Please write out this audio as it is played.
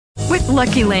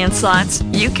Lucky Land Slots,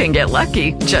 you can get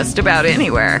lucky just about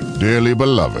anywhere. Dearly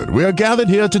beloved, we are gathered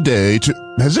here today to...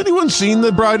 Has anyone seen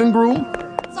the bride and groom?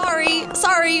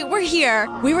 Sorry, we're here.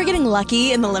 We were getting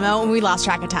lucky in the limo and we lost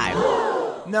track of time.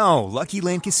 No, Lucky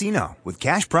Land Casino, with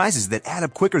cash prizes that add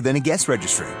up quicker than a guest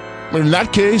registry. In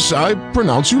that case, I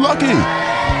pronounce you lucky.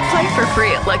 Play for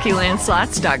free at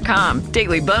LuckyLandSlots.com.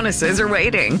 Daily bonuses are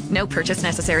waiting. No purchase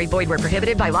necessary. Void where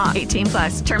prohibited by law.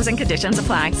 18+. Terms and conditions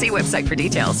apply. See website for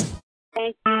details.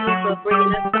 Thank you for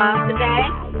bringing us on today.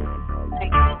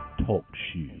 Thank you. Talk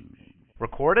shoes.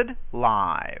 Recorded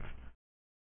live.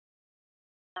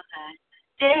 Okay.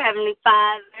 Dear Heavenly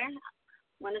Father, I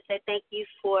want to say thank you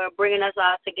for bringing us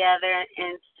all together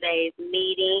in today's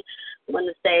meeting. I want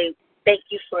to say thank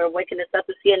you for waking us up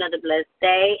to see another blessed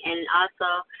day. And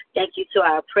also, thank you to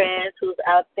our prayers who's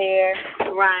out there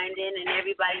grinding and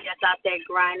everybody that's out there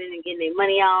grinding and getting their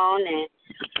money on. And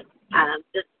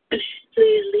just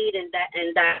please lead and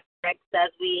direct as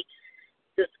we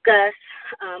discuss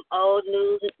old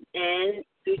news and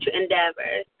future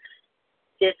endeavors.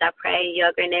 This I pray in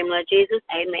your great name, Lord Jesus.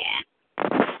 Amen.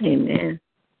 Amen.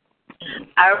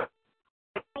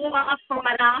 Anyone from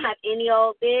now have any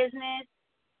old business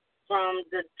from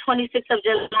the 26th of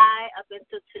July up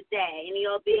until today? Any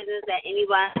old business that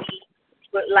anybody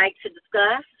would like to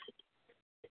discuss?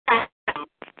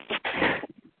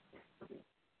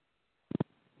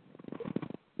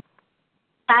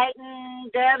 Titan,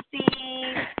 Dubsy,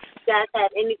 you guys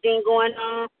have anything going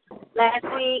on last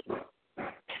week?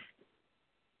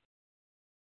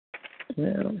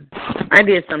 Well, I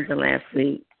did something last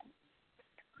week.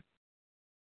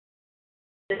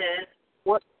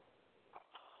 What?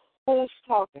 Who's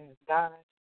talking, Donna?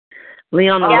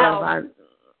 Leona Love.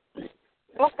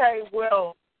 Okay,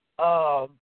 well,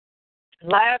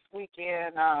 last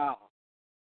weekend,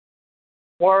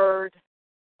 Word,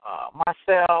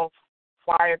 myself,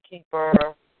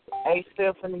 Firekeeper, A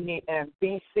Symphony, and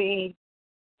BC,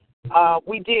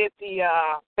 we did the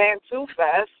Bantu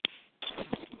Fest.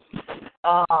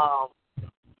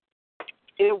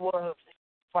 It was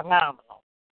phenomenal.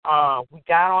 We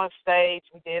got on stage,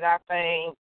 we did our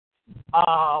thing.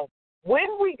 When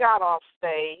we got off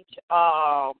stage,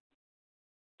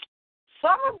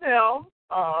 some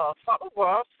of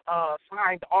us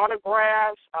signed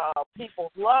autographs.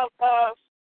 People loved us.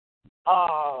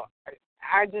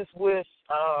 I just wish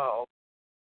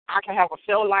I could have a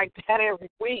show like that every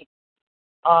week.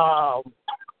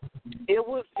 It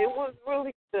was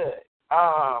really good.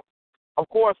 Of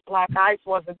course, Black Ice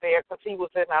wasn't there because he was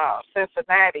in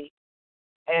Cincinnati,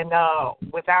 and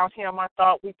without him, I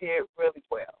thought we did really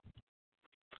well.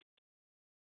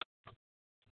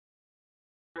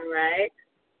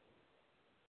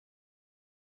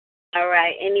 All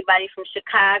right. Anybody from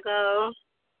Chicago?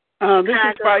 This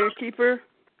is Firekeeper.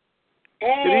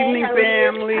 Hey, good evening,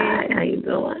 family. Hi, how you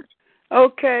doing?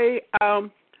 Okay.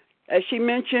 As she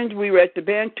mentioned, we were at the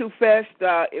Bantu Fest.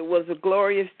 It was a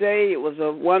glorious day. It was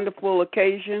a wonderful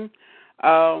occasion.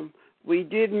 We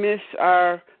did miss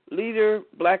our leader,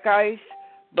 Black Ice,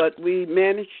 but we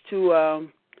managed to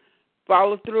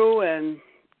follow through and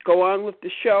go on with the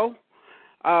show.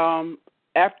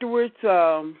 Afterwards,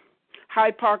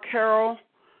 Hyde Park Herald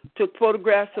took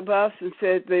photographs of us and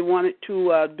said they wanted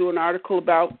to do an article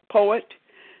about P.O.E.T.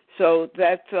 So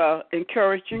that's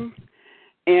encouraging.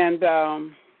 And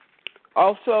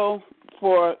also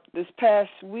for this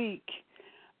past week,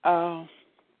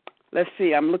 let's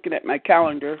see, I'm looking at my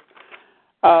calendar.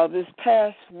 This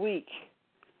past week,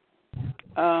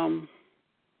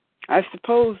 I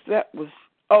suppose that was,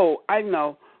 I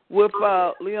know. With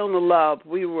Leona Love,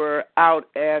 we were out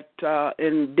at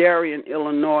in Darien,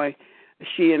 Illinois.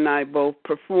 She and I both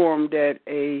performed at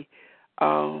a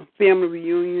family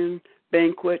reunion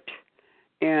banquet,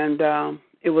 and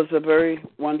it was a very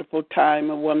wonderful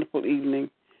time, a wonderful evening,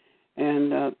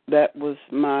 and that was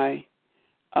my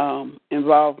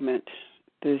involvement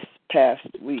this past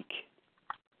week.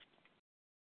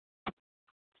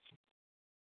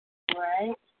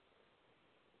 Right.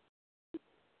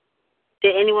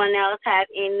 Did anyone else have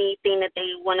anything that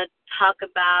they want to talk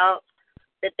about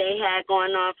that they had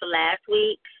going on for last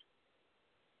week?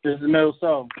 This is Middle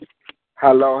Soul.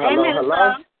 Hello.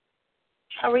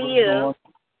 How are you?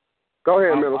 Go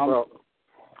ahead, Middle Soul.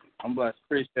 I'm blessed.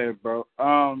 Appreciate it, bro.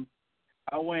 I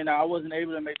wasn't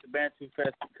able to make the Bantu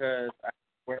Fest because I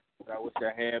wish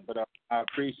I had, but I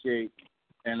appreciate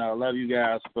and I love you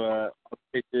guys for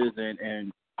pictures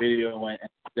and video and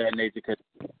that nature, because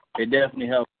it definitely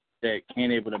helps that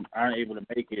aren't able to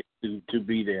make it to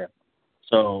be there.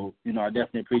 So, I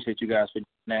definitely appreciate you guys for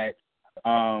doing that.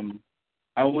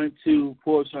 I went to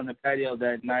Porsche on the patio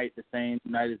that night, the same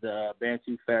night as the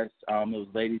Bantu Fest. It was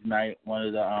ladies' night, one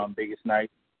of the biggest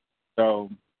nights. So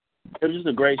it was just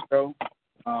a great show.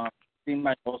 Seemed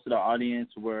like most of the audience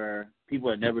were people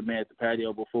had never been at the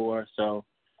patio before. So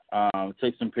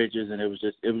took some pictures, and it was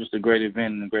just a great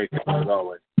event and a great show as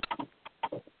always.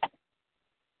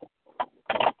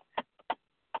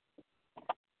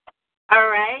 All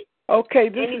right. Okay,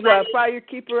 this is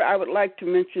Firekeeper. I would like to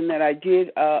mention that I did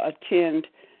attend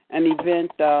an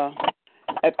event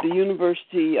at the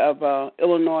University of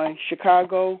Illinois,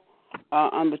 Chicago,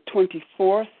 on the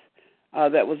 24th.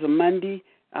 That was a Monday.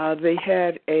 They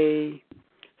had a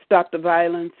Stop the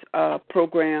Violence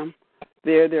program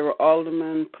there. There were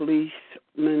aldermen,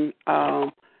 policemen,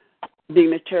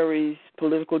 dignitaries,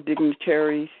 political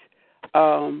dignitaries.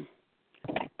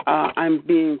 I'm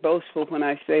being boastful when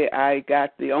I say I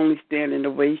got the only standing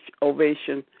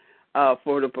ovation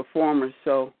for the performers,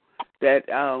 so that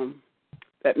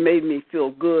made me feel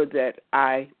good that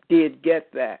I did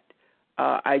get that.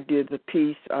 I did the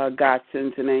piece, God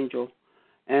Sends an Angel,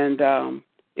 and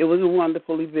it was a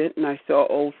wonderful event, and I saw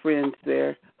old friends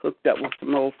there, hooked up with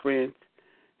some old friends,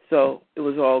 so it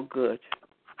was all good.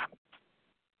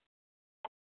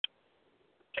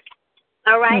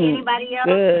 All right, anybody else?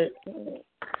 Good.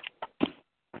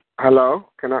 Hello,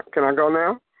 can I go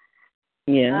now?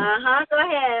 Yeah. Go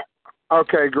ahead.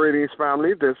 Okay, greetings,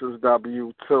 family. This is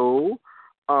W2.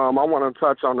 I want to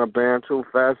touch on the Bantu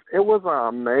Fest. It was an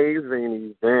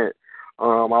amazing event.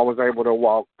 I was able to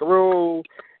walk through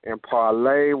and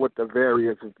parlay with the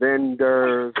various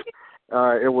vendors.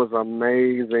 It was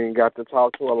amazing. Got to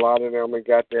talk to a lot of them and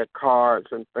got their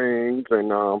cards and things.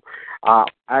 And I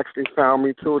actually found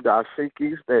me 2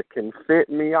 dashikis that can fit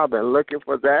me. I've been looking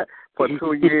for that for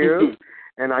 2 years.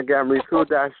 And I got me 2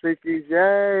 dashikis.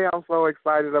 Yay, I'm so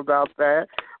excited about that.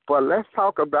 But let's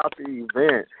talk about the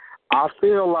event. I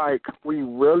feel like we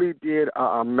really did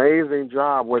an amazing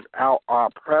job without our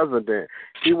president.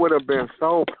 He would have been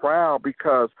so proud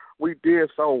because we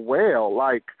did so well.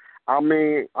 Like, I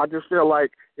mean, I just feel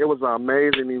like it was an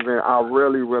amazing event. I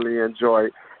really, really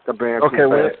enjoyed the Bantu Fest. Okay,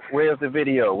 where's the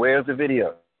video? Where's the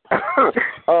video?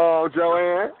 Oh,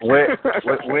 Joanne. Where's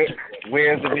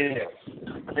the video?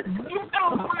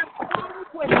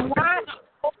 Was not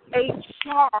a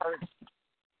charge.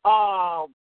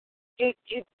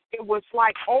 It was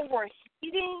like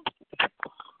overheating,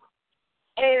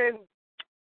 and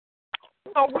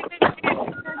so we didn't.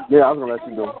 Yeah, I was gonna let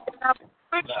you go.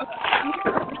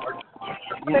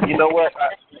 You know what?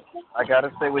 I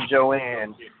gotta say with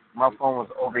Joanne, my phone was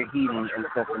overheating in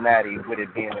Cincinnati with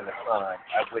it being in the sun. I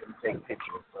wouldn't take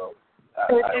pictures, so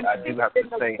I do have to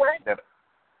say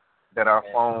that our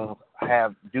phones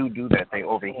do that. They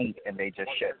overheat and they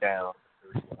just shut down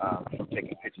from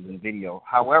taking pictures and video.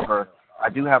 However, I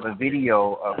do have a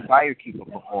video of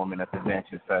Firekeeper performing at the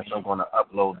Bantu Fest. I'm going to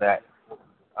upload that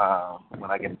when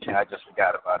I get a chance. I just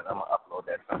forgot about it. I'm going to upload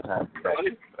that sometime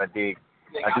today. But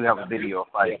I do have a video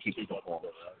of Firekeeper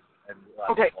performing.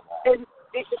 Okay, and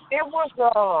it was,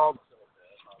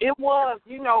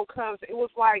 you know, because it was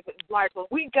like when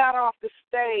we got off the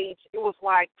stage, it was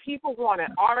like people wanted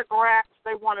autographs.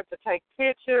 They wanted to take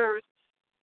pictures.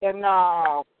 And,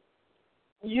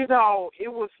 you know, it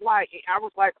was like, I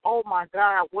was like, oh, my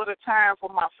God, what a time for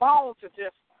my phone to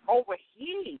just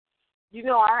overheat. You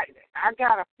know, I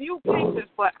got a few pictures,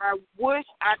 but I wish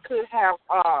I could have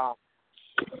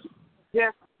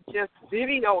just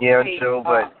video. Yeah, Joe,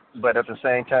 but at the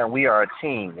same time, we are a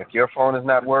team. If your phone is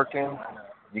not working,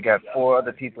 you got 4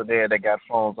 other people there that got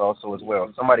phones also as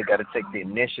well. Somebody got to take the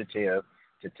initiative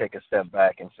to take a step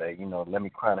back and say, you know, let me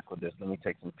chronicle this. Let me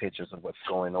take some pictures of what's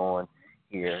going on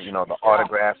here. You know, the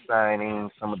autograph signings,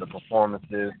 some of the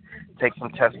performances, take some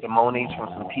testimonies from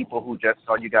some people who just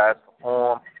saw you guys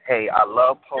perform. Hey, I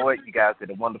love P.O.E.T. You guys did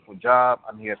a wonderful job.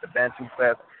 I'm here at the Bantu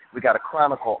Fest. We got to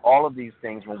chronicle all of these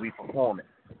things when we perform it,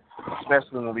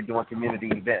 especially when we're doing community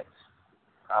events.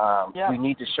 We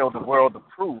need to show the world the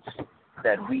proof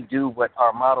that we do what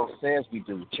our motto says we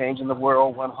do, changing the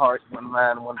world one heart, one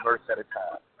mind, one verse at a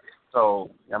time. So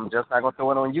I'm just not going to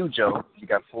throw it on you, Joe. You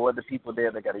got 4 other people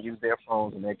there that got to use their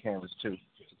phones and their cameras, too, to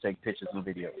take pictures and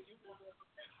videos.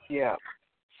 Yeah.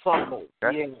 So,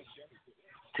 yeah.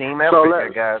 Team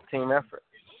effort, guys. Team effort.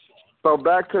 So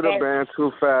back to the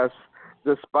Bantu Fest.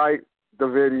 Despite the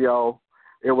video,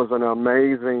 it was an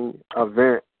amazing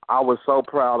event. I was so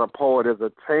proud of P.O.E.T. as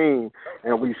a team,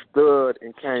 and we stood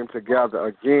and came together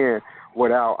again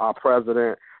without our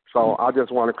president. So I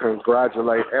just want to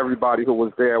congratulate everybody who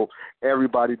was there.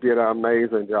 Everybody did an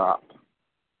amazing job.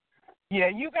 Yeah,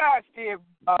 you guys did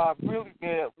really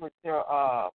good with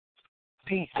your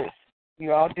pieces.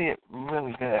 You all did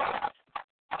really good.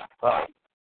 I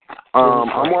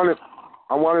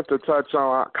wanted to touch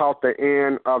on. I caught the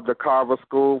end of the Carver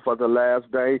School for the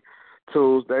last day,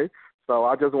 Tuesday. So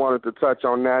I just wanted to touch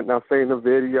on that. And I've seen the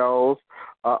videos,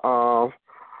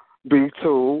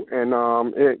 B2, and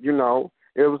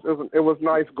it was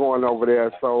nice going over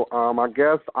there. So I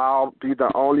guess I'll be the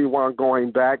only one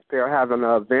going back. They're having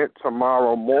an event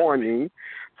tomorrow morning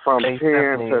from 10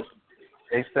 to.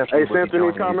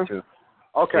 Cynthia coming?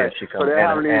 Okay, yeah, so they're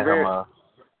having an event.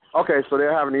 Okay, so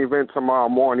they're having an event tomorrow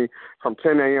morning from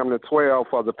 10 a.m. to 12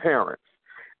 for the parents.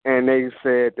 And they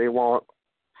said they want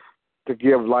to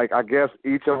give, like, I guess,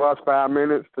 each of us 5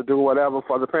 minutes to do whatever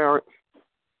for the parents.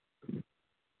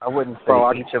 I wouldn't say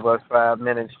each of us 5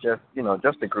 minutes, just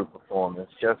a group performance.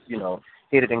 Just,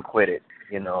 hit it and quit it.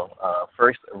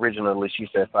 First, originally she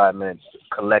said 5 minutes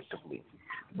collectively.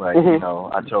 But,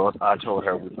 I told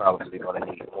her we're probably going to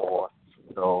need more.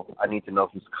 So I need to know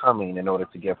who's coming in order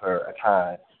to give her a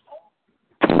time.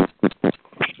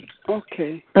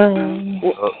 Okay.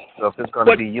 So if it's going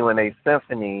to be UNA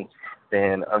Symphony,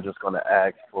 then I'm just going to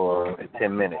ask for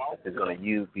 10 minutes. If it's going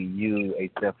to be you, a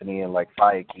symphony, and like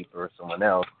Firekeeper or someone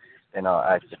else, then I'll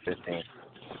ask for 15.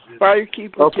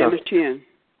 Firekeeper, 10 to 10.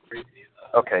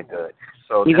 Okay, good.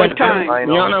 So what time?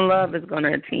 Leona Love is going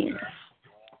to attend.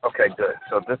 Okay, good.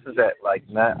 So this is at like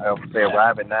they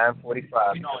arrive at 9:45. This is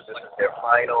their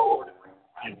final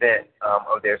event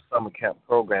of their summer camp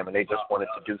program, and they just wanted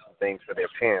to do some things for their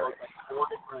parents.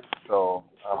 So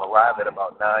arrive at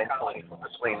about 9:20,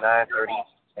 between 9:30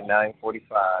 and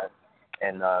 9:45,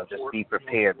 and just be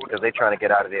prepared because they're trying to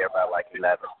get out of there by like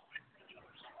 11.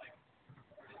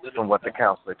 From what the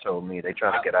counselor told me, they're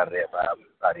trying to get out of there by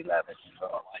about 11.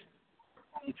 So.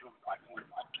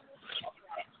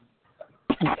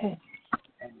 Okay.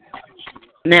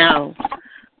 Now,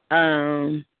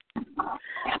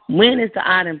 when is the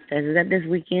Autumn Fest? Is that this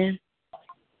weekend?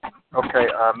 Okay.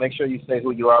 Make sure you say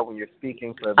who you are when you're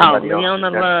speaking. So everybody else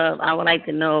Leona Love. I would like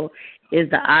to know,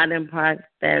 is the Autumn Park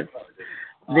Fest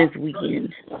this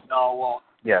weekend?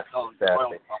 Yes,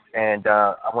 exactly. And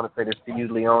I want to say this to you,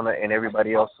 Leona, and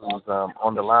everybody else who's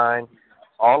on the line.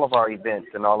 All of our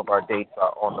events and all of our dates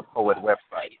are on the P.O.E.T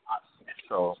website.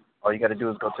 So all you got to do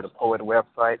is go to the P.O.E.T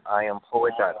website,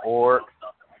 IamPoet.org,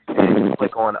 and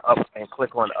click on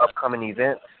upcoming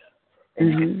events,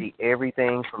 and you can see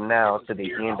everything from now to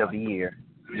the end of the year.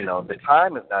 The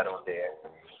time is not on there,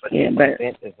 but the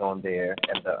event is on there,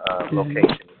 and the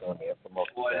location is on there for most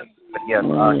events. But yes,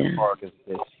 Autumn Park is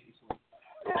this.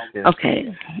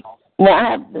 Okay. Well,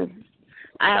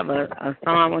 I have a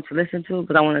song I want to listen to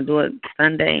because I want to do it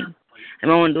Sunday,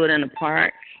 and I want to do it in the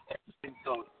park.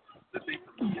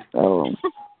 So,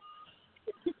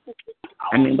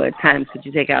 what time could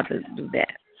you take out to do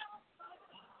that?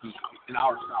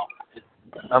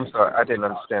 I'm sorry, I didn't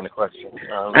understand the question.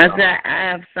 I said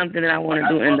I have something that I want to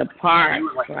do in the park,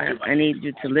 so I need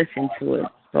you to listen to it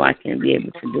so I can be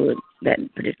able to do it that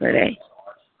particular day.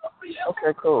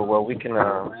 Okay, cool. Well, we can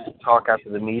talk after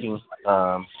the meeting,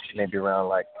 maybe around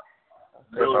like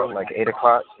 8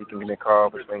 o'clock. You can give me a call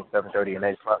between 7:30 and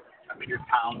 8 o'clock.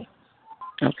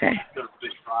 Okay.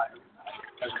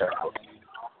 Okay, cool.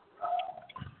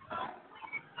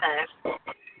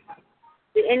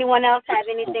 Did anyone else have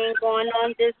anything going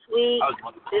on this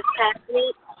past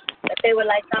week, that they would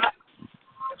like to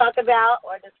talk about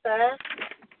or discuss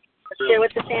or share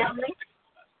with the family?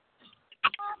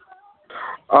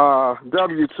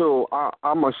 W2,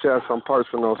 I'm going to share some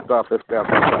personal stuff if that's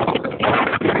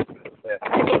okay.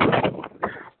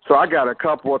 So I got a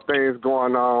couple of things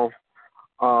going on.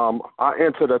 I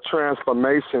entered a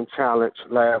transformation challenge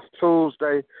last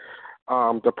Tuesday.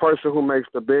 The person who makes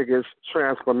the biggest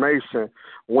transformation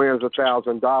wins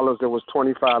 $1,000. It was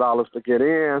 $25 to get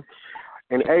in.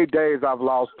 In 8 days, I've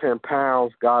lost 10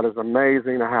 pounds. God is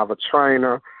amazing. I have a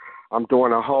trainer. I'm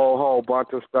doing a whole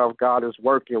bunch of stuff. God is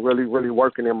working, really, really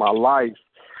working in my life.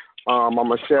 I'm going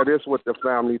to share this with the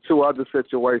family. 2 other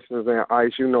situations, and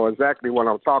Ice, you know exactly what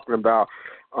I'm talking about.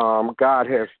 God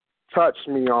has touched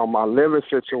me on my living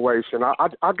situation.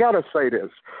 I got to say this.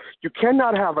 You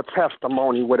cannot have a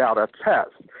testimony without a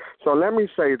test. So let me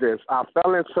say this. I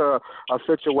fell into a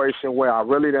situation where I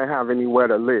really didn't have anywhere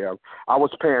to live. I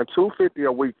was paying $250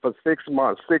 a week for 6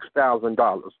 months,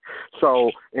 $6,000.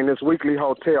 So in this weekly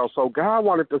hotel. So God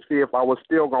wanted to see if I was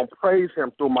still going to praise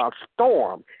him through my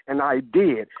storm, and I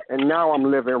did. And now I'm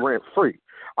living rent-free.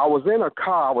 I was in a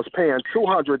car I was paying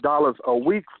 $200 a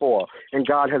week for, and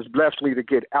God has blessed me to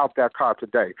get out that car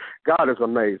today. God is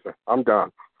amazing. I'm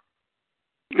done.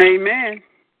 Amen.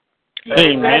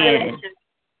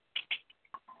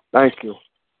 Thank you.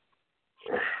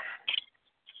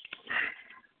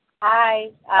 Hi.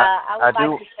 I would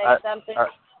like to say something.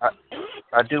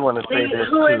 I do want to say this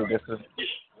too.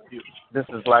 This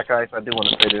is Black Ice. I do want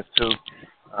to say this too.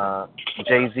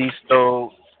 Jay-Z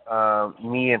stole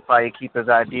me and Firekeeper's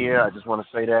idea. I just want to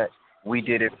say that we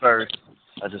did it first.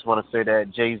 I just want to say that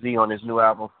Jay-Z on his new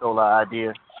album stole our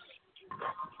idea.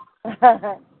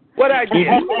 What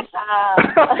idea? And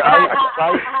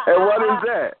what is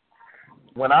that?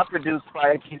 When I produced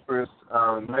Firekeeper's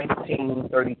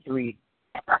 1933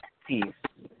 piece,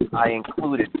 I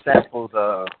included samples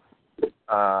of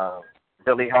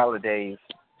Billie Holiday's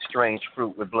Strange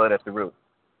Fruit with Blood at the Root.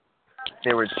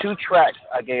 There were 2 tracks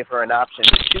I gave her an option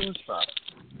to choose from.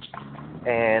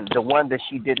 And the one that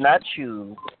she did not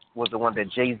choose was the one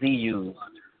that Jay-Z used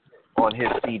on his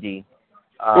CD,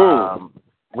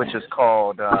 which is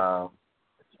called OJ.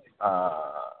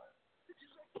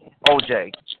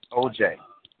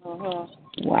 Wow.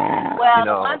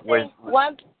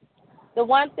 Well, the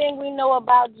one thing we know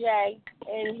about Jay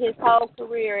in his whole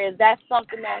career is that's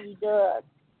something that he does.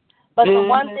 But the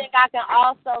one thing I can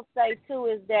also say too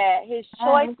is that his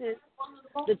choices,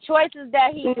 the choices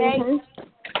that he makes,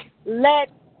 let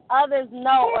others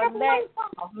know or let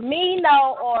me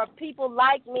know or people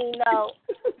like me know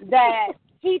that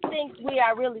he thinks we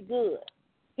are really good.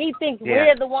 He thinks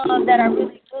we're the ones that are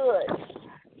really good.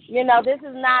 You know, this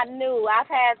is not new. I've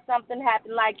had something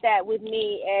happen like that with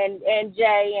me and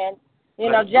Jay, and you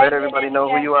know, Jay. Let everybody know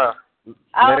who you are.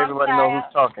 Let everybody know who's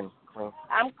talking.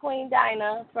 I'm Queen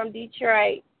Dinah from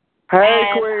Detroit.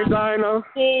 Hey, Queen Dinah.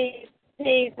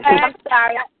 Peace. I'm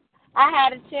sorry. I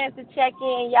had a chance to check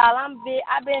in, y'all.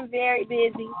 I've been very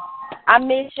busy. I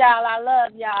miss y'all. I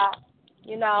love y'all.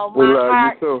 You know, my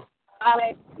heart. We love you too.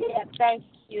 Always, thank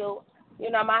you. You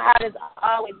know, my heart is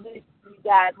always with you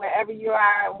guys, wherever you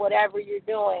are and whatever you're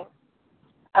doing.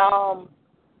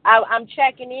 I'm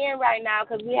checking in right now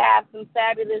because we have some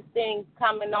fabulous things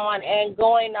coming on and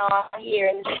going on here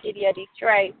in the city of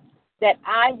Detroit that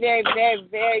I'm very, very,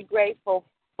 very grateful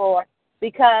for,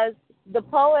 because the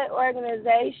P.O.E.T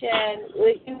organization,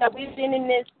 you know, we've been in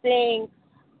this thing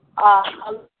a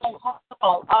long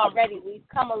haul already. We've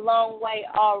come a long way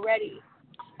already.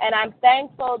 And I'm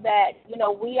thankful that, you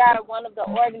know, we are one of the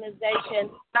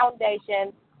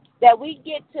foundations that we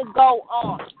get to go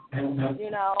on,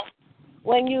 you know.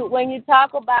 When you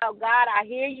talk about God, I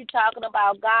hear you talking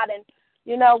about God, and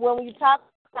you know, when you talk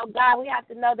about God, we have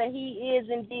to know that He is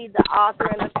indeed the author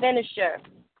and the finisher.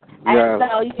 And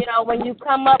so, you know, when you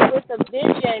come up with a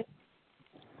vision,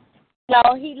 you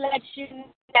know, He lets you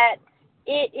know that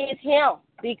it is Him,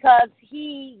 because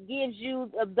He gives you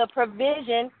the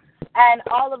provision and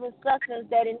all of the substance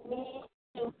that it needs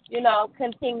to, you know,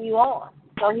 continue on.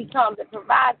 So He comes and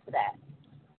provides for that.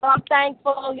 So I'm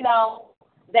thankful, you know,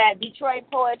 that Detroit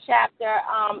P.O.E.T chapter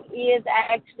is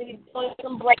actually doing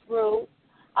some breakthroughs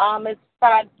as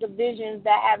far as the visions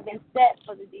that have been set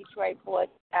for the Detroit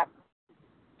P.O.E.T chapter.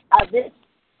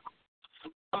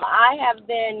 I have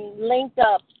been linked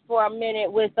up for a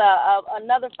minute with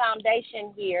another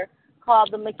foundation here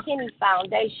called the McKinney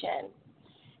Foundation.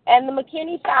 And the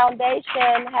McKinney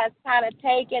Foundation has kind of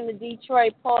taken the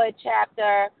Detroit P.O.E.T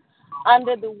chapter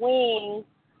under the wing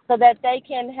so that they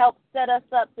can help set us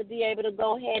up to be able to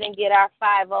go ahead and get our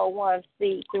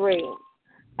 501c3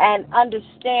 and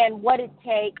understand what it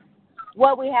takes,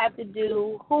 what we have to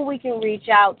do, who we can reach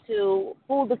out to,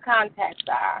 who the contacts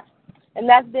are. And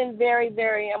that's been very,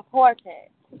 very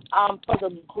important for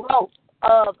the growth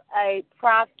of a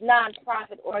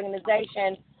non-profit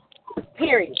organization,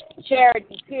 period,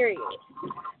 charity, period.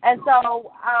 And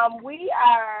so we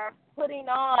are putting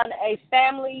on a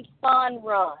family fun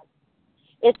run.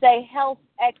 It's a health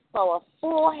expo, a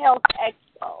full health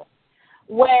expo,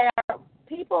 where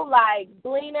people like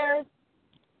Gleaners,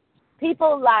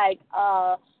 people like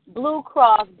Blue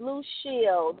Cross, Blue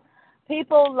Shield,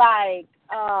 people like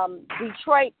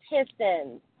Detroit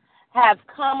Pistons have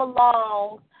come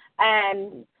along,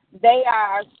 and they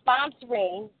are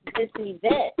sponsoring this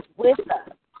event with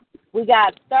us. We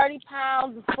got 30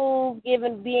 pounds of food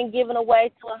being given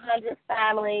away to 100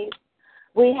 families.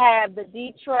 We have the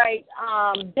Detroit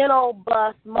dental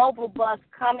bus, mobile bus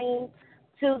coming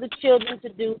to the children to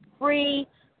do free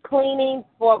cleaning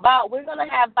for we're going to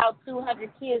have about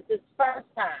 200 kids this first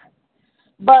time.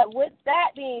 But with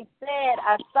that being said,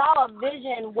 I saw a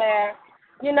vision where,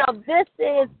 you know, this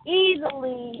is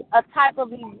easily a type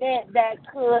of event that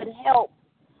could help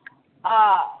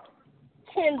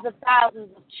tens of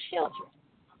thousands of children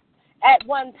at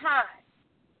one time.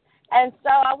 And so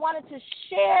I wanted to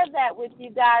share that with you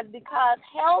guys, because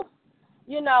health,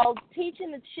 you know,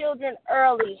 teaching the children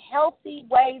early, healthy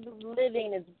ways of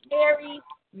living is very,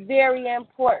 very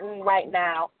important right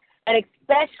now. and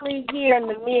especially here in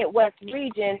the Midwest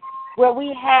region where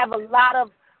we have a lot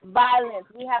of violence.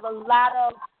 We have a lot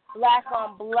of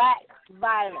black-on-black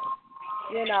violence,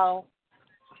 you know.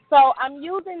 So I'm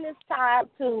using this time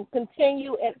to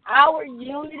continue in our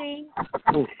unity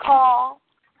call,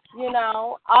 you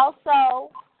know.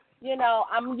 Also, you know,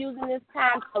 I'm using this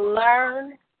time to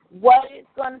learn what it's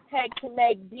going to take to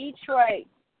make Detroit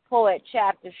Poet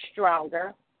chapter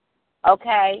stronger,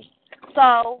 okay?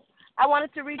 So I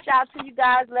wanted to reach out to you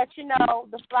guys, let you know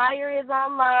the flyer is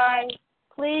online.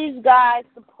 Please, guys,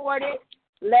 support it.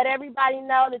 Let everybody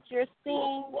know that you're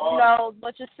seeing, you know,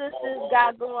 what your sisters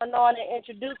got going on and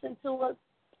introducing to us.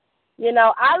 You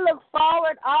know, I look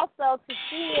forward also to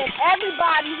seeing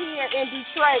everybody here in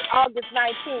Detroit August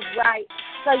 19th, right?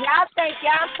 So y'all think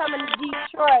y'all coming to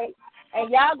Detroit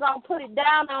and y'all going to put it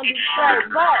down on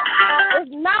Detroit, but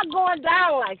it's not going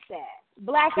down like that.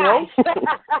 Black Ice.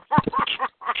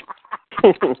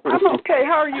 I'm okay.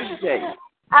 How are you today?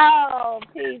 Oh,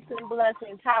 peace and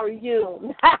blessings. How are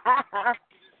you?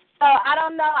 So I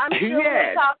don't know. I'm sure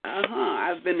we'll talk.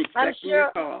 I've been expecting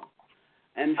your call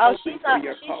and she's for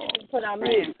your call. She should put on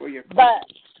mute. But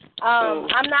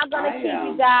I'm not going to keep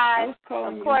you guys.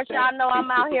 Of course, y'all know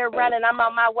I'm out here running. I'm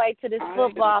on my way to this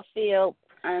football field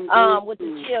with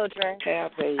the children.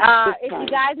 If you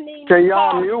guys need Can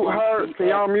y'all mute her? Can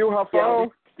y'all mute her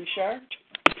phone? You sure?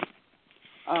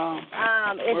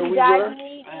 If you guys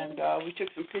need, and we took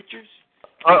some pictures.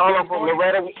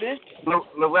 Loretta,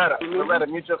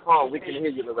 mute your phone. We can hear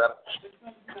you, Loretta.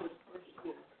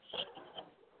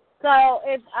 So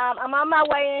if I'm on my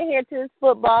way in here to this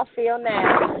football field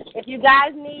now. If you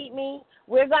guys need me,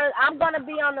 I'm gonna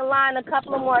be on the line a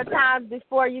couple of more times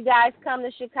before you guys come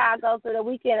to Chicago so that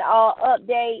we can all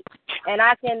update and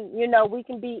I can, you know, we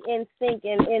can be in sync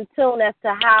and in tune as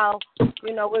to how,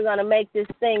 you know, we're gonna make this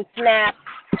thing snap.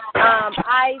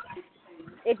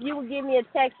 If you would give me a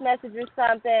text message or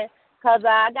something, because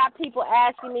I got people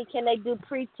asking me, can they do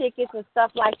pre-tickets and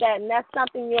stuff like that, and that's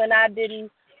something you and I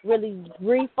didn't really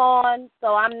brief on,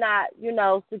 so I'm not, you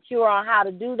know, secure on how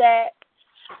to do that.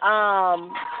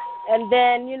 And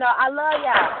then, you know, I love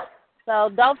y'all, so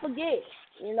don't forget,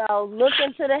 you know, look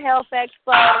into the Health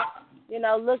Expo, you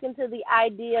know, look into the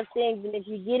idea of things, and if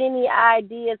you get any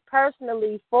ideas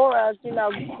personally for us, you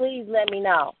know, please let me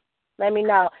know. Let me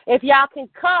know. If y'all can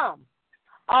come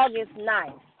August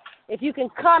 9th, if you can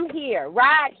come here,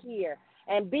 ride here,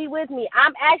 and be with me.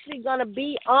 I'm actually going to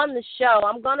be on the show.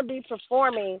 I'm going to be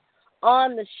performing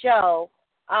on the show.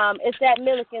 It's at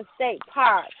Milliken State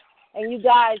Park. And you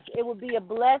guys, it would be a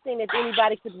blessing if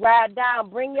anybody could ride down.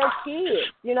 Bring your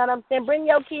kids. You know what I'm saying? Bring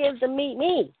your kids to meet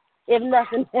me, if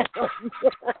nothing else.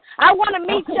 I want to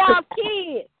meet y'all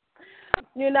kids.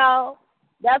 You know,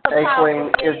 that's a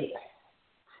powerful thing.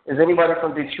 Is anybody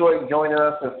from Detroit joining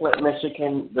us in Flint,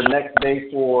 Michigan the next day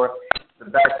for the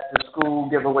back-to-school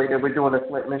giveaway that we're doing in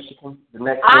Flint, Michigan, the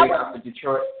next day after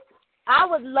Detroit? I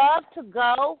would love to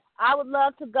go.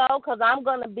 Because I'm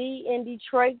going to be in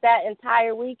Detroit that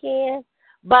entire weekend.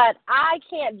 But I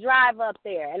can't drive up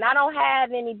there. And I don't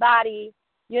have anybody,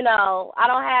 you know,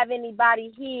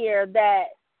 here that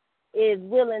is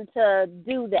willing to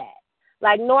do that.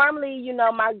 Like normally, you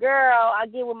know, my girl, I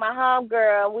get with my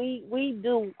homegirl, we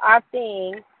do our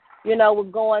thing, you know, we're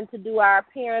going to do our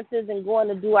appearances and going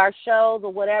to do our shows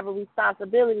or whatever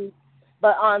responsibilities.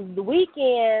 But on the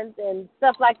weekends and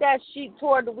stuff like that,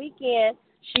 toward the weekend,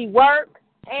 she works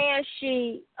and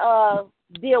she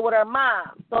deal with her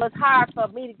mom. So it's hard for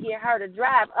me to get her to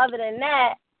drive. Other than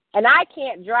that, and I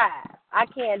can't drive. I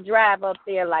can't drive up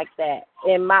there like that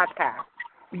in my car.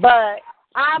 But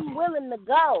I'm willing to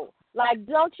go. Like,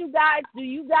 do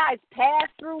you guys pass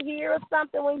through here or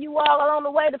something when you all are on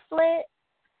the way to Flint?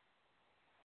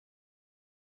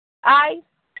 Ice?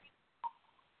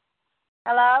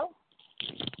 Hello?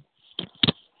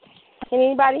 Can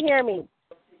anybody hear me?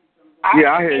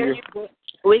 Yeah, I hear you.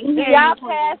 We can hear you.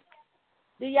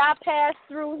 Do y'all pass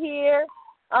through here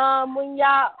when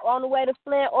y'all on the way to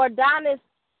Flint? Or Donis,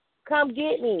 come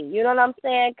get me. You know what I'm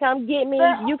saying? Come get me.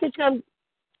 You can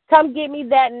come get me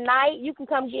that night. You can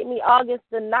come get me August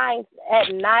the 9th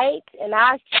at night, and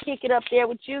I'll kick it up there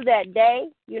with you that day.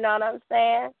 You know what I'm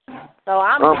saying? So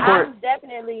I'm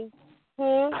definitely.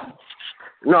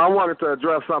 No, I wanted to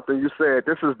address something you said.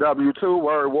 This is W2,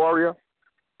 Word Warrior.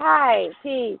 Hi,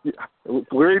 peace.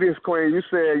 Greetings, Queen. You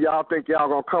said y'all think y'all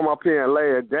going to come up here and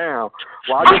lay it down.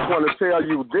 Well, I just want to tell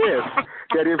you this,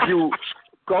 that if you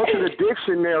go to the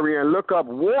dictionary and look up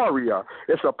warrior,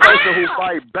 it's a person who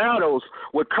fight battles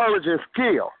with courage and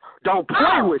skill. Don't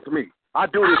play with me. I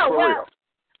do this for real.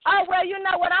 Oh, well, you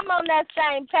know what? I'm on that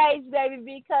same page, baby,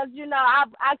 because, you know,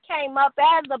 I came up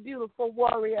as a beautiful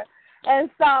warrior. And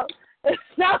so, it's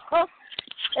no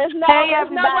Hey,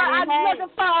 everybody. I'm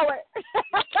looking forward.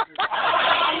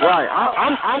 Right.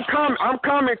 I'm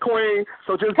coming, Queen.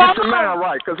 So just get your mind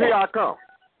right, because here I come.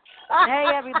 Hey,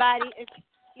 everybody.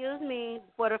 Excuse me.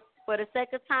 For the sake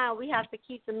of time, we have to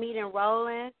keep the meeting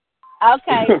rolling.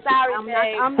 Okay, sorry,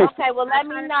 babe. Okay, well, let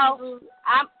me know.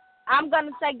 I'm going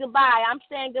to say goodbye. I'm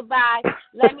saying goodbye.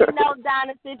 Let me know,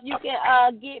 Donna, if you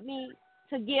can get me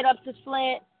to get up to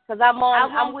Flint, because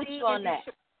I'm with you on that.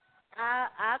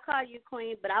 I'll call you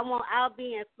Queen, but I'll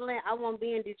be in Flint. I won't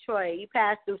be in Detroit. You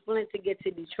pass through Flint to get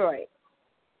to Detroit.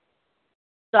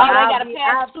 So they got to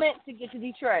pass Flint to get to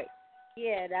Detroit.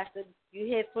 Yeah, you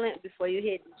hit Flint before you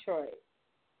hit Detroit.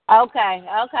 Okay.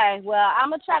 Well, I'm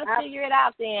going to try to figure it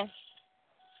out then.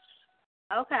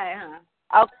 Okay,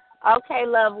 huh? Okay,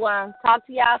 loved one. Talk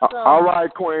to y'all soon. All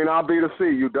right, Queen. I'll be to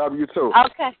see you, W2.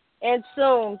 Okay, and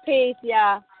soon. Peace,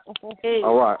 y'all. Peace.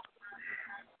 All right.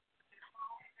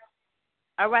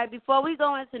 All right, before we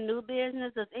go into new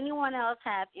business, does anyone else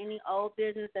have any old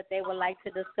business that they would like to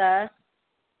discuss?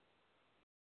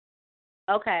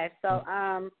 Okay, so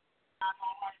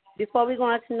before we go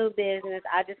into new business,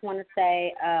 I just want to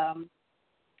say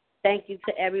thank you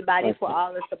to everybody for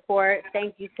all the support.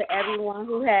 Thank you to everyone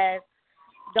who has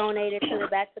donated to the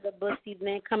Back to the Books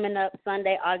event coming up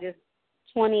Sunday, August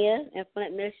 20th in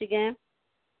Flint, Michigan.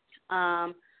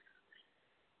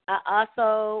 I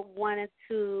also wanted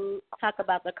to talk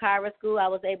about the Kyra School. I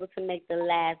was able to make the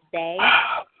last day,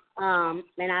 and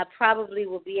I probably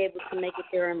will be able to make it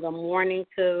there in the morning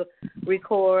to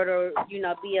record or,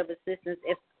 be of assistance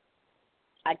if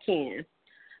I can.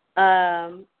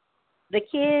 The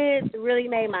kids really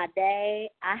made my day.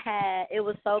 It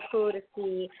was so cool to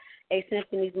see A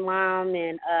Symphony's mom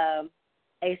and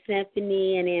A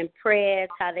Symphony and then Press,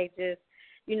 how they just,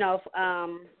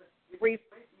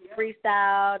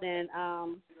 freestyled and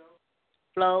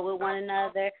flowed with one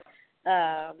another.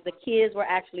 The kids were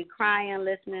actually crying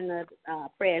listening to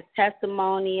Fred's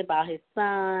testimony about his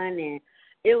son, and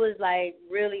it was like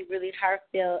really, really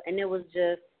heartfelt, and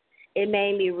it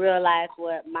made me realize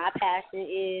what my passion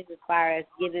is as far as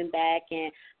giving back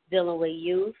and dealing with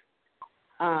youth.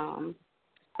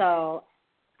 So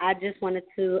I just wanted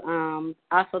to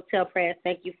also tell Press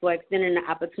thank you for extending the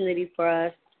opportunity for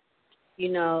us,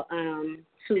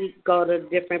 to go to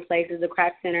different places, the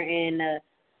Craft Center and the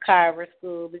Carver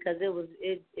School, because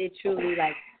it truly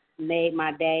made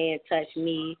my day. It touched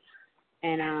me,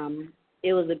 and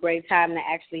it was a great time to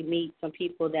actually meet some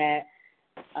people that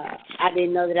I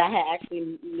didn't know that I had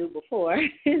actually knew before.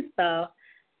 So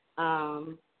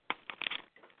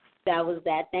that was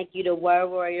that. Thank you to Word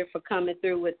Warrior for coming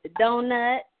through with the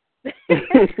donut.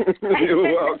 You're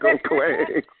welcome,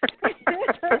 Queen.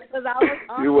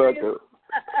 You're welcome.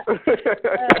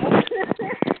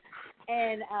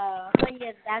 And so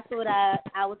yeah, that's what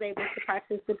I was able to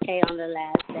participate on the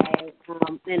last day.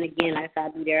 And again, like I said,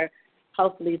 I'll be there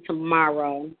hopefully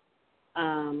tomorrow.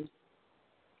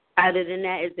 Other than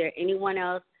that, is there anyone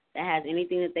else that has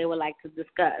anything that they would like to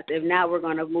discuss? If not, we're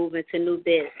going to move into new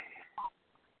business.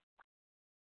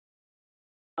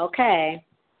 Okay.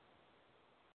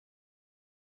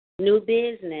 New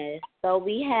business. So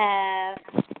we have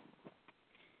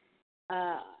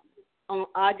on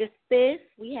August 5th,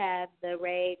 we have the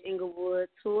Rage Inglewood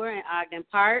Tour in Ogden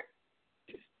Park.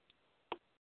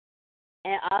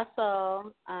 And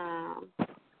also,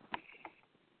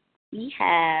 we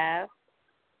have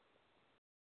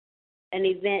an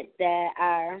event that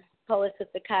our poet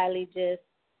sister Kylie just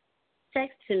texted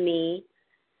to me.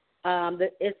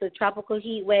 It's a Tropical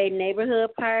Heat Wave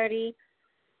neighborhood party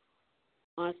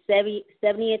on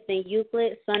 70th and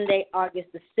Euclid, Sunday,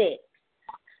 August the 6th.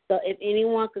 So if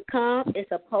anyone could come,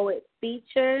 it's a poet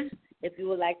feature. If you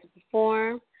would like to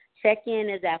perform, check-in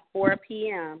is at 4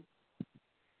 p.m.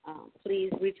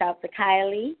 Please reach out to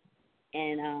Kylie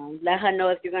and let her know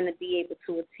if you're going to be able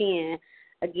to attend.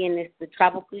 Again, it's the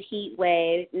Tropical Heat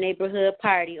Wave neighborhood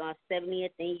party on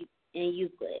 70th and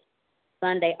Euclid,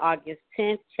 Sunday, August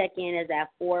 10th. Check-in is at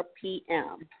 4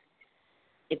 p.m.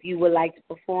 If you would like to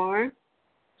perform,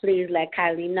 please let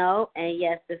Kylie know. And,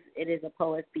 yes, it is a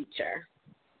poet feature.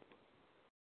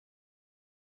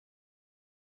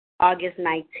 August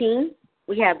 19th,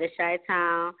 we have the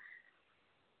Chi-Town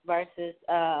versus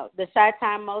the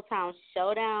Chi-Town Motown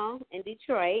Showdown in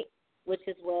Detroit, which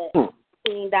is what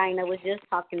Queen Dinah was just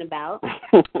talking about.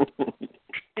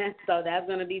 So that's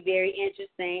going to be very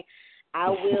interesting.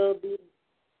 I will be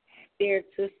there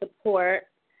to support,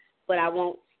 but I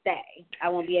won't stay. I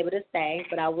won't be able to stay,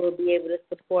 but I will be able to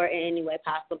support in any way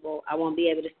possible. I won't be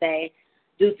able to stay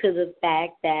due to the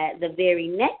fact that the very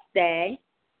next day,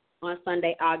 on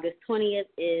Sunday, August 20th,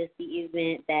 is the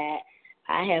event that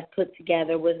I have put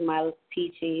together with my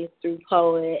teachings through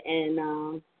P.O.E.T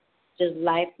and just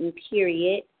life and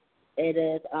period. It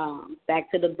is Back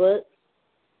to the Books.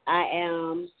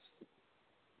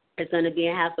 It's going to be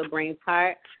in Hassel Brain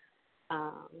Park.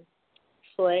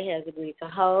 Troy has agreed to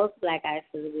host. Black Ice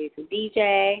has agreed to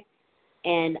DJ.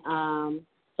 And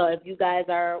so if you guys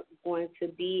are going to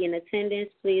be in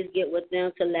attendance, please get with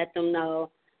them to let them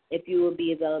know if you will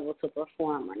be available to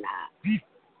perform or not.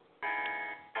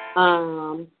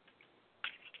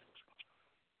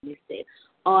 Let me see.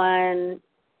 On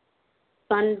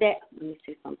Sunday, let me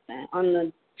see something. On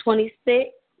the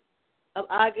 26th of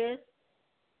August,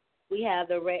 we have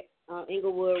the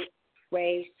Inglewood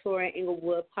Rage Tour in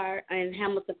Inglewood Park, in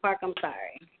Hamilton Park,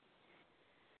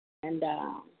 And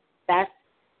that's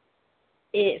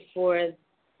it for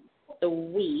the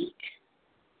week.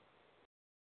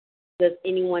 Does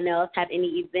anyone else have any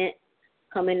events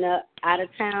coming up out of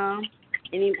town?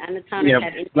 Any out of town have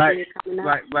anything coming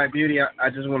up? Right, Beauty. I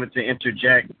just wanted to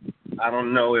interject. I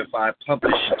don't know if I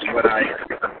published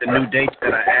the new dates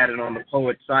that I added on the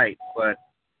P.O.E.T site, but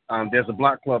there's a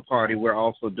block club party we're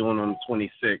also doing on the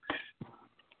 26th.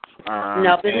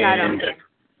 No, it's not on there.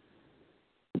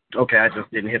 Okay, I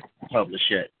just didn't hit publish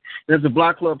yet. There's a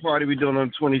block club party we're doing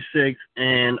on the 26th,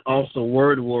 and also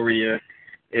Word Warrior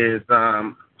is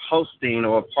hosting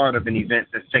or part of an event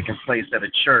that's taking place at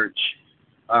a church,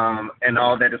 and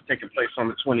all that is taking place on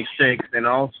the 26th. And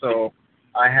also,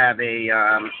 I have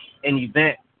an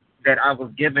event that I was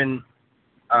given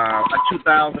a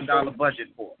 $2,000 budget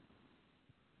for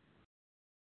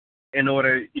in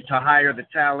order to hire the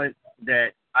talent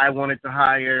that I wanted to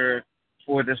hire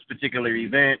for this particular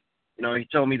event. You know, he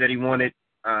told me that he wanted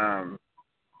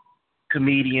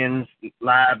comedians,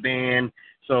 live band.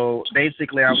 So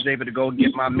basically, I was able to go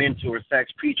get my mentor,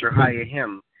 Sax Preacher, hire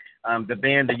him. The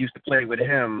band that used to play with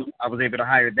him, I was able to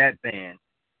hire that band.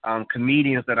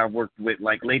 Comedians that I worked with,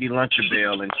 like Lady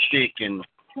Luncherbell and Chick and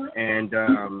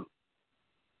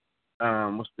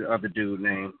what's the other dude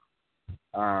name?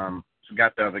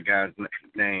 Forgot the other guy's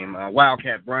name.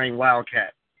 Wildcat, Brian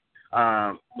Wildcat.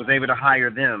 Was able to hire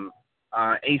them.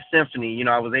 A Symphony, you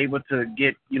know, I was able to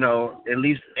get, you know, at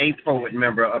least a P.O.E.T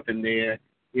member up in there,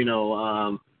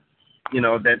 that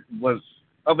was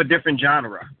of a different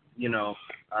genre,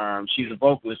 she's a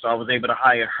vocalist, so I was able to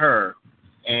hire her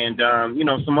and,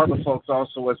 some other folks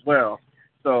also as well.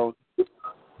 So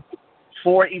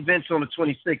 4 events on the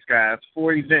 26th, guys,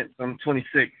 4 events on the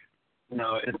 26th,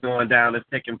 it's going down, it's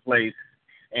taking place.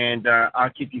 And I'll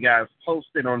keep you guys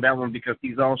posted on that one because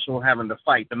he's also having the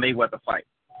Mayweather fight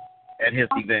at his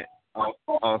event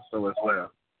also as well.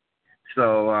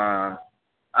 So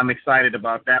I'm excited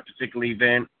about that particular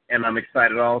event, and I'm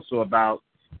excited also about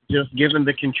just giving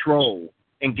the control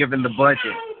and giving the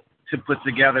budget to put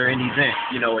together an event,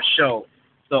 a show.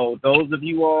 So those of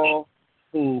you all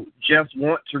who just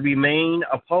want to remain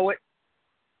a poet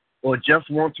or just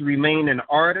want to remain an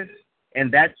artist, and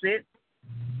that's it,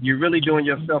 you're really doing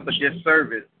yourself a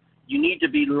disservice. You need to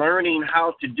be learning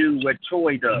how to do what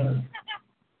Troy does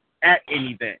at an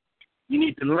event. You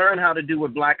need to learn how to do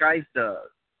what Black Ice does.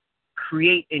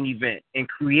 Create an event and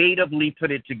creatively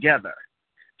put it together.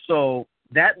 So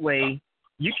that way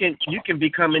you can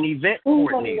become an event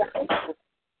coordinator.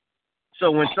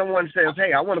 So when someone says,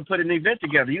 hey, I want to put an event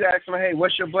together, you ask them, hey,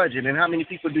 what's your budget and how many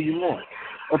people do you want?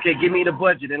 Okay, give me the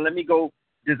budget and let me go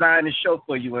design a show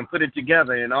for you and put it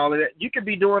together and all of that. You could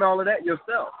be doing all of that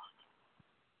yourself.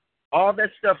 All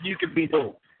that stuff you could be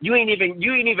doing. You ain't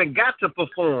even got to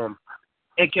perform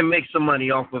and can make some money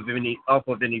off of an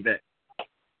event.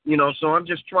 So I'm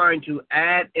just trying to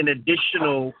add an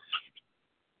additional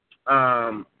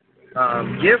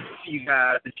gift to you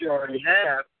guys that you already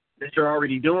have, that you're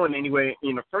already doing anyway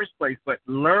in the first place. But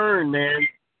learn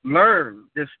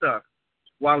this stuff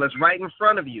while it's right in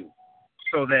front of you,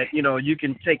 so that you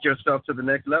can take yourself to the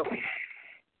next level.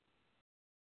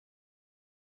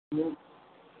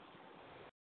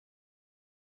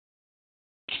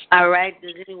 All right.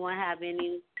 Does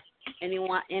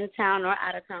anyone in town or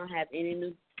out of town have any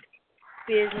new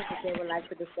business that they would like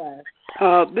to discuss?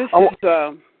 This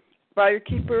is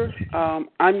Firekeeper.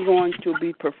 I'm going to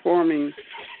be performing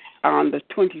on the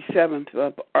 27th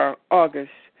of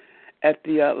August at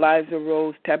the Liza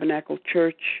Rose Tabernacle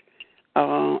Church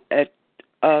at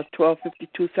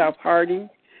 1252 South Harding.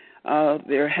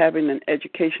 They're having an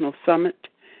educational summit,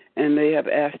 and they have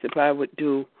asked if I would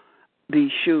do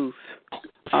these shoes,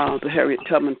 the Harriet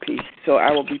Tubman piece. So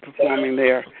I will be performing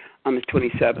there on the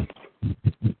 27th.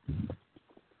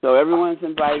 So everyone's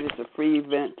invited. It's a free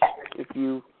event. If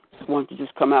you want to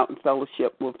just come out and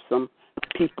fellowship with some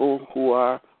people who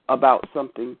are about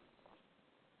something.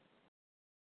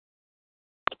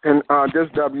 And this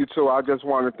W2, I just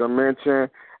wanted to mention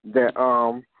that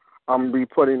I'm going to be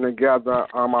putting together,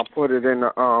 I put it in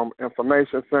the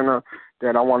information center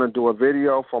that I want to do a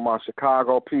video for my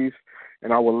Chicago piece,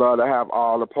 and I would love to have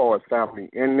all the Poet family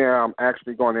in there. I'm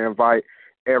actually going to invite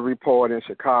every poet in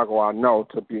Chicago I know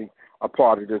to be a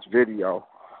part of this video.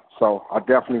 So I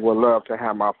definitely would love to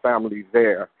have my family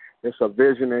there. It's a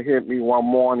vision that hit me one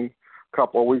morning a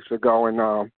couple of weeks ago, and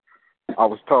I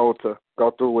was told to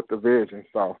go through with the vision.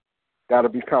 So that'll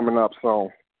be coming up soon.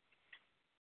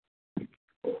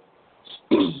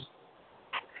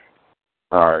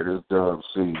 All right, it's Dub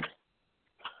C.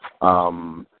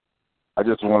 I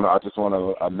just want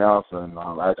to announce and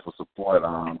ask for support.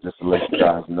 Just to let you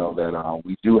guys know that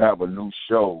we do have a new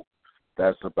show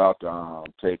that's about to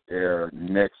take air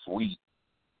next week,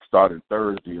 starting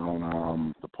Thursday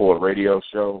on the Poet Radio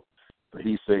Show. The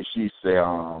He Say She Say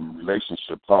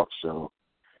relationship talk show.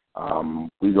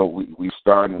 We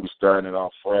starting it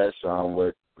off fresh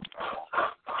with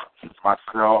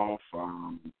myself,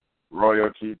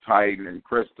 Royalty, Titan, and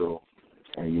Crystal,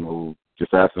 and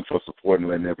just asking for support and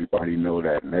letting everybody know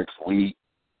that next week,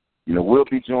 we'll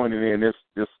be joining in this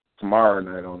tomorrow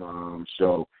night on the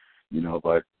show,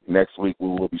 but next week we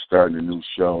will be starting a new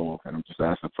show, and I'm just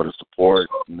asking for the support,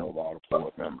 of all the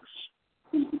Poet members.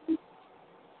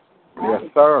 Yes,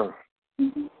 sir.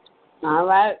 All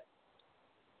right.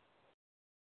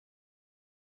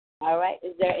 All right.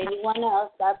 Is there anyone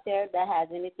else out there that has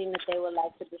anything that they would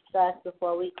like to discuss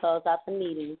before we close out the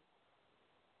meeting?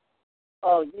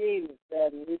 Oh, yeah,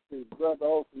 this is Brother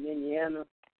O from Indiana.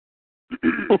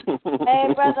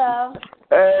 Hey, Brother.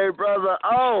 Hey, Brother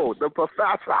O, the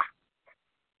professor.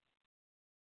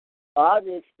 I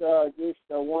just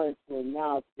wanted to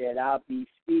announce that I'll be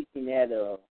speaking at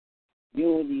a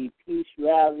Unity Peace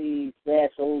Rally /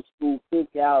 Old School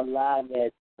Cookout live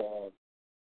at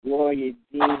Gloria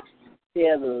Jean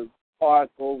Taylor Park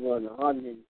over on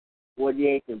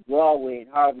 148th and Broadway in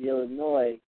Harvey,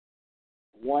 Illinois,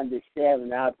 1 to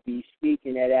 7. I'll be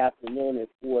speaking that afternoon at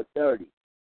 4:30.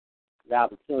 The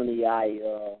opportunity I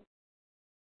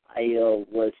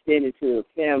was extended to the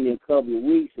family a couple of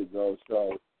weeks ago.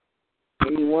 So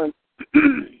any one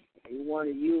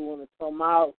of you want to come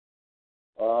out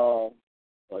or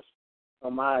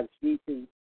come out and speak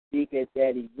at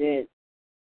that event,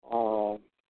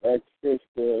 that's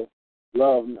Sister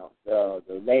Love,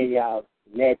 the lady I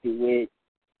connected with,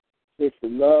 Sister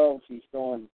Love. She's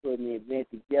putting the event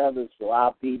together, so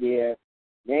I'll be there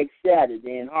next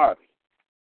Saturday in Harvey.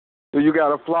 Do you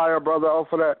got a flyer, Brother O,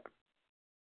 for that?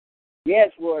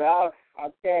 Yes, Lord. I'll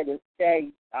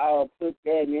put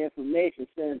that in the information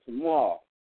center tomorrow.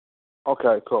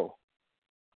 Okay, cool.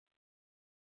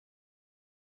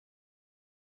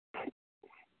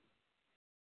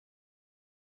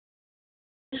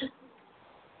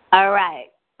 All right.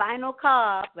 Final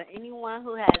call for anyone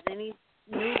who has any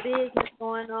new business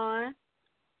going on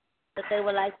that they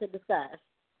would like to discuss.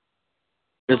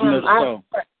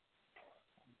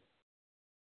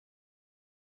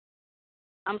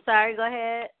 I'm sorry, go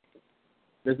ahead.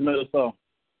 This Middle Soul.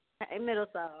 Hey, Middle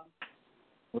Soul.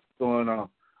 What's going on?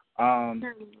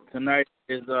 Tonight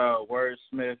is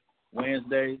Wordsmith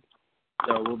Wednesday,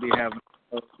 so we'll be having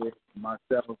with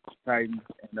myself, Titan,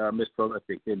 and Miss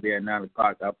Prolific. It'll be at 9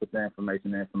 o'clock. I'll put the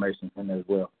information in there as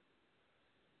well.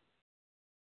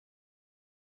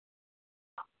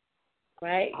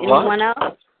 Right. Anyone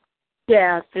else?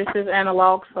 Yeah, this is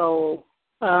Analog Soul.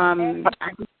 Hey.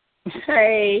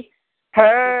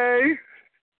 Hey.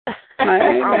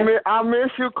 I miss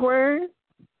you, Queen.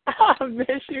 I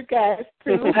miss you guys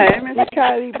too. Hey, Miss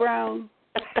Kylie Brown.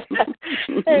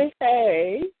 Hey.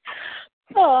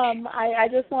 I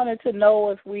just wanted to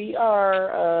know if we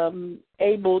are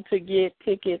able to get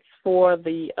tickets for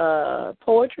the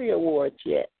Poetry Awards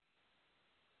yet.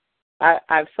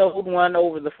 I've sold one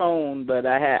over the phone, but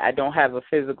I don't have a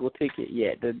physical ticket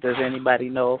yet. Does anybody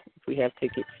know if we have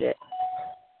tickets yet?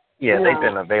 Yeah, they've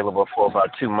been available for about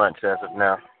 2 months as of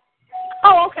now.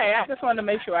 Oh, okay. I just wanted to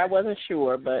make sure. I wasn't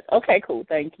sure, but okay, cool.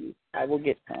 Thank you. I will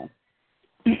get some.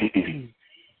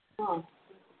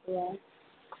 Yeah.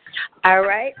 All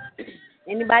right.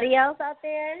 Anybody else out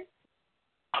there?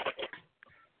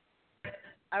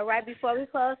 All right. Before we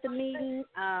close the meeting,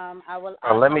 I will.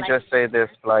 Let me just say this,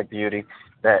 Black Beauty,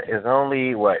 that is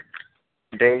only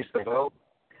days to go.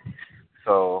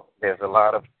 So there's a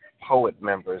lot of P.O.E.T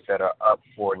members that are up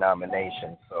for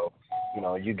nominations. So,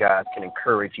 you guys can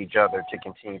encourage each other to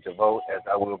continue to vote, as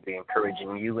I will be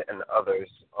encouraging you and others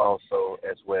also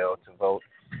as well to vote.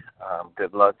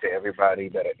 Good luck to everybody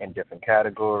that are in different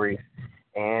categories.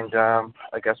 And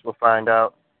I guess we'll find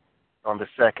out on the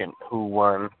 2nd who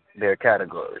won their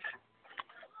categories.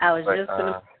 I was just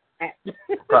going to...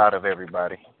 Proud of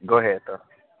everybody. Go ahead, though.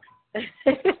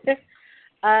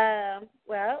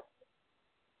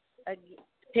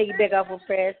 Piggyback off what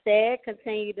Fred said,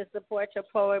 continue to support your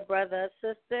poet brother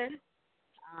or sister.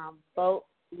 Vote.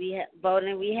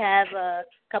 Voting. We have a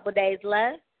couple days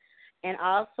left, and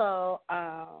also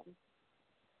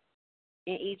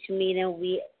in each meeting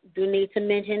we do need to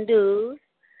mention dues.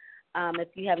 If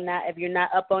you're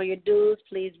not up on your dues,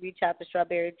 please reach out to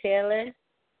Strawberry Taylor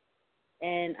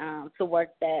and to work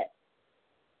that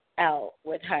out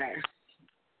with her.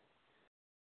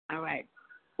 All right.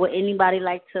 Would anybody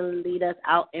like to lead us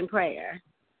out in prayer?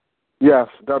 Yes,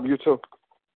 W2.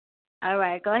 All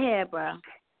right, go ahead, bro.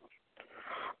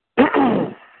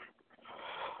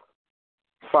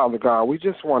 Father God, we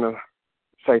just want to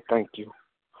say thank you.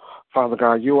 Father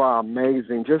God, you are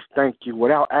amazing. Just thank you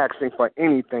without asking for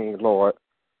anything, Lord.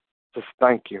 Just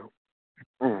thank you.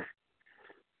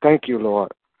 Thank you,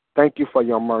 Lord. Thank you for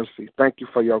your mercy. Thank you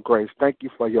for your grace. Thank you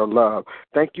for your love.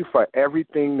 Thank you for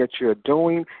everything that you're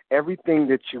doing, everything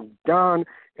that you've done,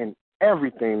 and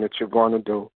everything that you're going to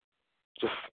do.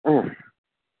 Just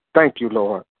thank you,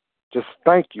 Lord. Just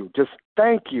thank you. Just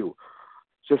thank you.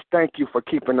 Just thank you for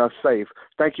keeping us safe.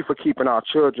 Thank you for keeping our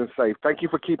children safe. Thank you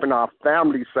for keeping our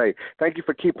families safe. Thank you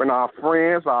for keeping our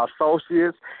friends, our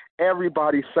associates,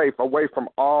 everybody safe away from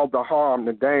all the harm,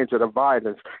 the danger, the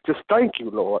violence. Just thank you,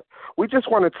 Lord. We just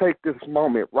want to take this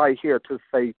moment right here to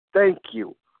say thank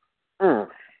you.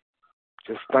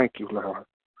 Just thank you, Lord.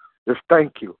 Just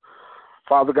thank you.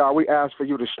 Father God, we ask for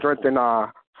you to strengthen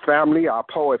our family, our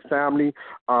P.O.E.T family,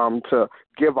 to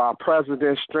give our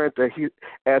president strength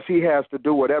as he has to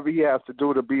do whatever he has to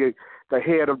do to be the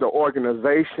head of the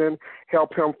organization,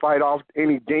 help him fight off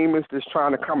any demons that's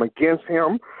trying to come against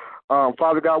him.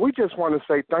 Father God, we just want to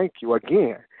say thank you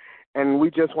again. And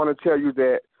we just want to tell you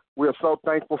that we're so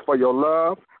thankful for your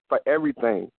love, for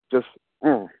everything. Just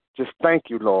thank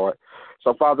you, Lord.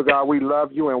 So, Father God, we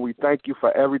love you and we thank you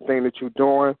for everything that you're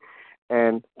doing.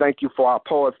 And thank you for our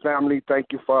P.O.E.T family. Thank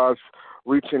you for us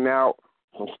reaching out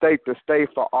from state to state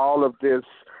for all of this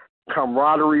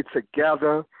camaraderie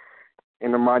together.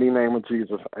 In the mighty name of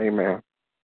Jesus, amen.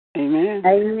 Amen.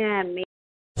 Amen.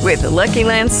 With the Lucky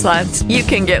Land Slots, you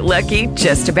can get lucky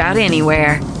just about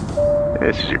anywhere.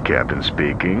 This is your captain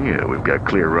speaking. We've got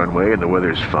clear runway and the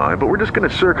weather's fine, but we're just going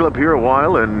to circle up here a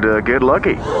while and get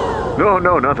lucky.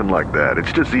 No, nothing like that.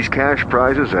 It's just these cash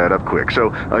prizes add up quick. So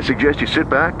I suggest you sit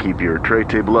back, keep your tray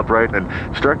table upright, and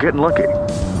start getting lucky.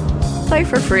 Play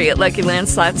for free at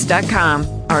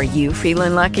LuckyLandSlots.com. Are you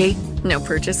feeling lucky? No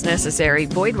purchase necessary.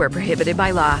 Void where prohibited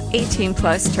by law.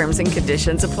 18+ terms and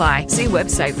conditions apply. See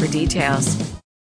website for details.